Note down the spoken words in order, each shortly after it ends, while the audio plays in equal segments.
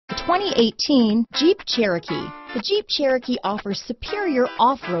The 2018 Jeep Cherokee. The Jeep Cherokee offers superior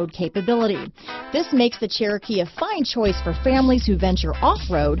off-road capability. This makes the Cherokee a fine choice for families who venture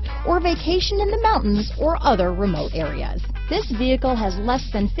off-road or vacation in the mountains or other remote areas. This vehicle has less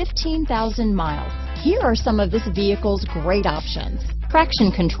than 15,000 miles. Here are some of this vehicle's great options: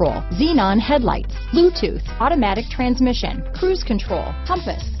 traction control, Xenon headlights, Bluetooth, automatic transmission, cruise control,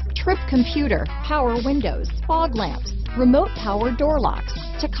 compass, trip computer, power windows, fog lamps, remote power door locks,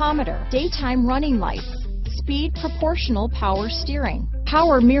 tachometer, daytime running lights, speed proportional power steering,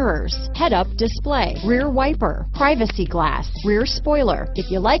 power mirrors, head-up display, rear wiper, privacy glass, rear spoiler.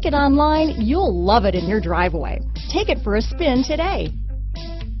 If you like it online, you'll love it in your driveway. Take it for a spin today.